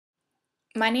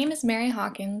My name is Mary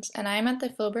Hawkins, and I am at the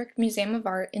Philbrick Museum of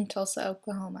Art in Tulsa,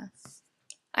 Oklahoma.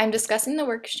 I am discussing the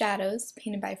work Shadows,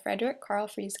 painted by Frederick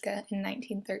Frieseke in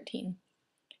 1913.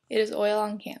 It is oil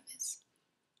on canvas.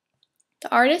 The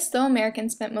artist, though American,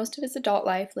 spent most of his adult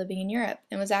life living in Europe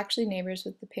and was actually neighbors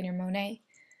with the painter Monet,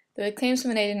 though he claims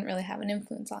Monet didn't really have an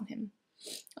influence on him.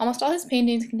 Almost all his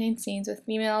paintings contain scenes with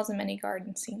females and many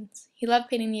garden scenes. He loved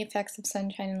painting the effects of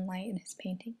sunshine and light in his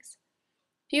paintings.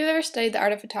 If you've ever studied the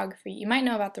art of photography, you might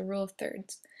know about the rule of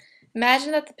thirds.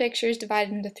 Imagine that the picture is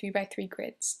divided into 3x3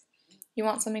 grids. You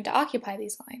want something to occupy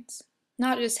these lines,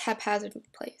 not just haphazardly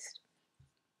placed.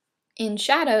 In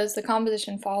Shadows, the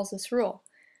composition follows this rule.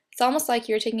 It's almost like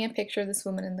you're taking a picture of this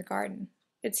woman in the garden.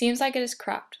 It seems like it is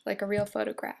cropped, like a real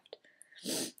photograph.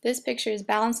 This picture is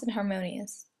balanced and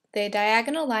harmonious. The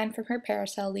diagonal line from her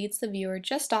parasol leads the viewer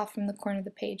just off from the corner of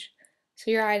the page,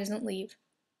 so your eye doesn't leave.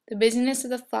 The busyness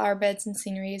of the flower beds and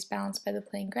scenery is balanced by the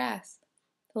plain grass.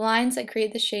 The lines that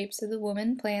create the shapes of the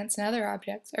woman, plants, and other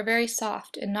objects are very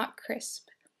soft and not crisp.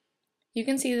 You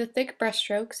can see the thick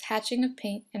brushstrokes, hatching of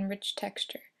paint, and rich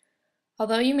texture.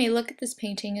 Although you may look at this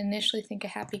painting and initially think a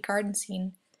happy garden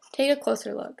scene, take a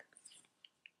closer look.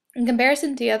 In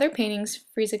comparison to the other paintings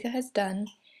Frieseke has done,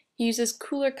 he uses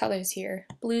cooler colors here,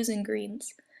 blues and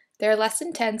greens. They are less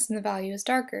intense and the value is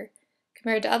darker.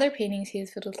 Compared to other paintings he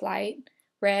has filled with light,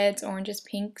 reds, oranges,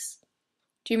 pinks.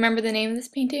 Do you remember the name of this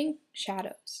painting?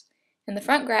 Shadows. In the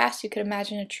front grass, you could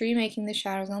imagine a tree making the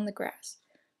shadows on the grass.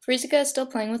 Frieseke is still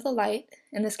playing with the light,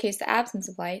 in this case the absence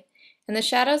of light, and the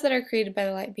shadows that are created by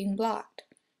the light being blocked.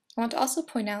 I want to also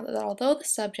point out that although the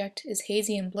subject is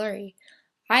hazy and blurry,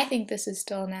 I think this is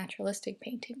still a naturalistic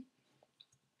painting.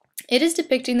 It is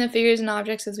depicting the figures and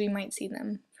objects as we might see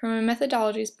them. From a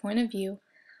methodology's point of view,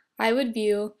 I would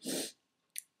view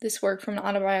this work from an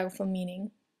autobiographical meaning.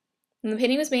 When the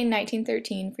painting was made in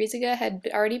 1913, Frieseke had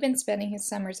already been spending his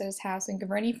summers at his house in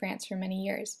Giverny, France for many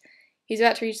years. He's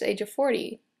about to reach the age of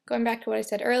 40. Going back to what I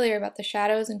said earlier about the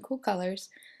shadows and cool colors,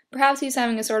 perhaps he's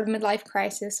having a sort of midlife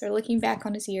crisis or looking back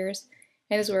on his years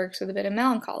and his works with a bit of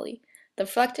melancholy. The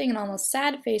reflecting and almost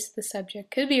sad face of the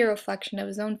subject could be a reflection of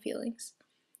his own feelings.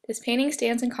 This painting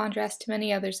stands in contrast to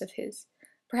many others of his.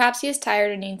 Perhaps he is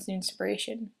tired and needs new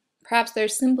inspiration. Perhaps there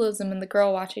is symbolism in the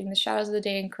girl watching the shadows of the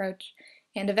day encroach,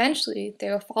 and eventually they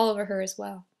will fall over her as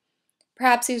well.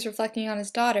 Perhaps he is reflecting on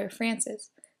his daughter, Frances,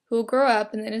 who will grow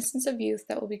up in the innocence of youth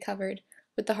that will be covered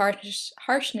with the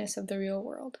harshness of the real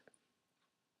world.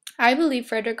 I believe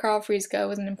Frederick Frieseke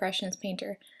was an Impressionist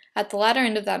painter, at the latter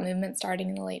end of that movement starting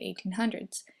in the late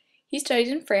 1800s. He studied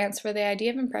in France where the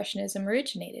idea of Impressionism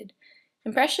originated.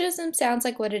 Impressionism sounds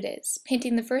like what it is,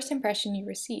 painting the first impression you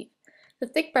receive. The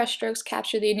thick brushstrokes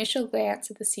capture the initial glance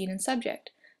at the scene and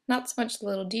subject, not so much the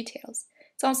little details.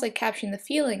 It's almost like capturing the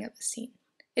feeling of the scene.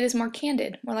 It is more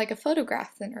candid, more like a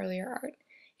photograph than earlier art.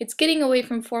 It's getting away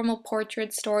from formal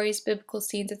portraits, stories, biblical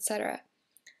scenes, etc.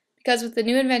 Because with the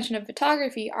new invention of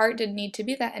photography, art didn't need to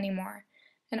be that anymore.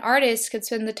 An artist could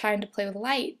spend the time to play with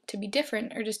light, to be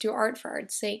different, or just do art for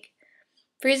art's sake.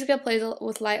 Frieseke plays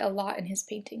with light a lot in his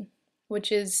painting,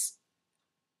 which is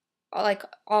like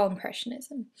all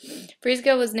Impressionism.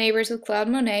 Frieseke was neighbors with Claude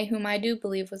Monet, whom I do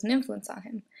believe was an influence on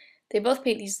him. They both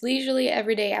paint these leisurely,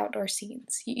 everyday outdoor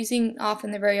scenes, using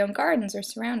often their very own gardens or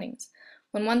surroundings.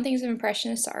 When one thinks of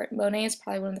Impressionist art, Monet is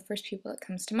probably one of the first people that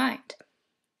comes to mind.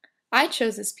 I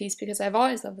chose this piece because I've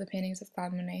always loved the paintings of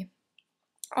Claude Monet,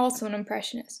 also an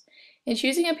Impressionist. In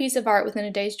choosing a piece of art within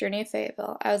a day's journey of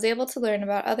Fayetteville, I was able to learn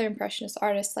about other Impressionist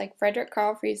artists like Frederick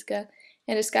Frieseke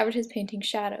and discovered his painting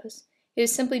Shadows. It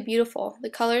is simply beautiful. The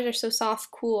colors are so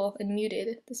soft, cool, and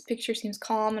muted. This picture seems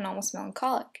calm and almost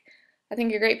melancholic. I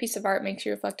think a great piece of art makes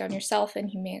you reflect on yourself and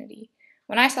humanity.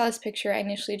 When I saw this picture, I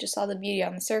initially just saw the beauty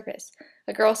on the surface,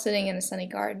 a girl sitting in a sunny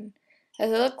garden.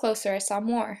 As I looked closer, I saw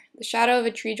more, the shadow of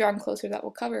a tree drawn closer that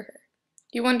will cover her.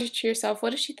 You wonder to yourself,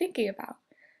 what is she thinking about?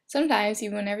 Sometimes,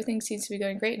 even when everything seems to be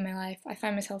going great in my life, I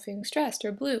find myself feeling stressed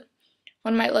or blue.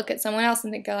 One might look at someone else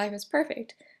and think their life is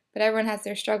perfect, but everyone has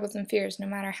their struggles and fears, no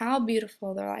matter how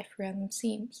beautiful their life around them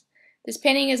seems. This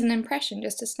painting is an impression,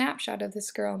 just a snapshot of this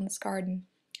girl in this garden.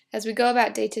 As we go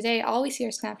about day to day, all we see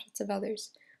are snapshots of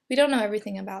others. We don't know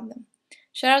everything about them.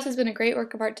 Shadows has been a great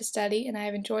work of art to study, and I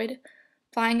have enjoyed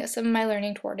applying some of my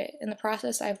learning toward it. In the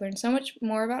process, I have learned so much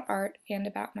more about art and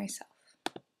about myself.